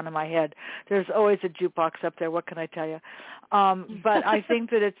song go on in my head. There's always a jukebox up there. What can I tell you? But I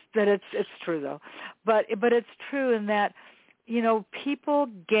think that it's true, though. But it's true in that, people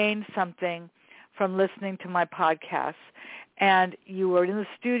gain something from listening to my podcasts. And you were in the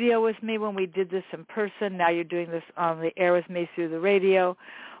studio with me when we did this in person. Now you're doing this on the air with me through the radio.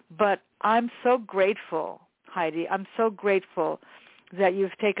 But I'm so grateful, Heidi. I'm so grateful that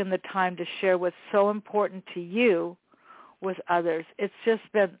you've taken the time to share what's so important to you with others.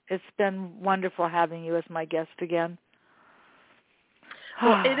 It's been wonderful having you as my guest again.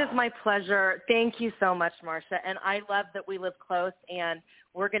 Well, it is my pleasure. Thank you so much, Marsha. And I love that we live close, and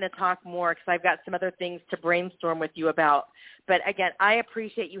we're going to talk more because I've got some other things to brainstorm with you about. But, again, I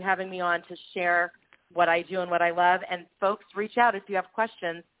appreciate you having me on to share what I do and what I love. And, folks, reach out if you have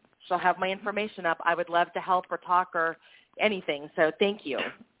questions. She'll have my information up. I would love to help or talk or anything. So thank you.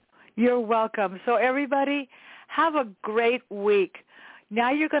 You're welcome. So, everybody, have a great week.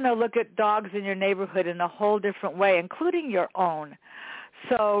 Now you're going to look at dogs in your neighborhood in a whole different way, including your own.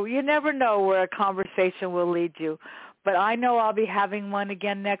 So you never know where a conversation will lead you. But I know I'll be having one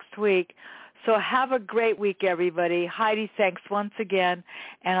again next week. So have a great week, everybody. Heidi, thanks once again,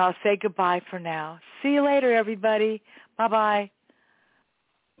 and I'll say goodbye for now. See you later, everybody. Bye-bye.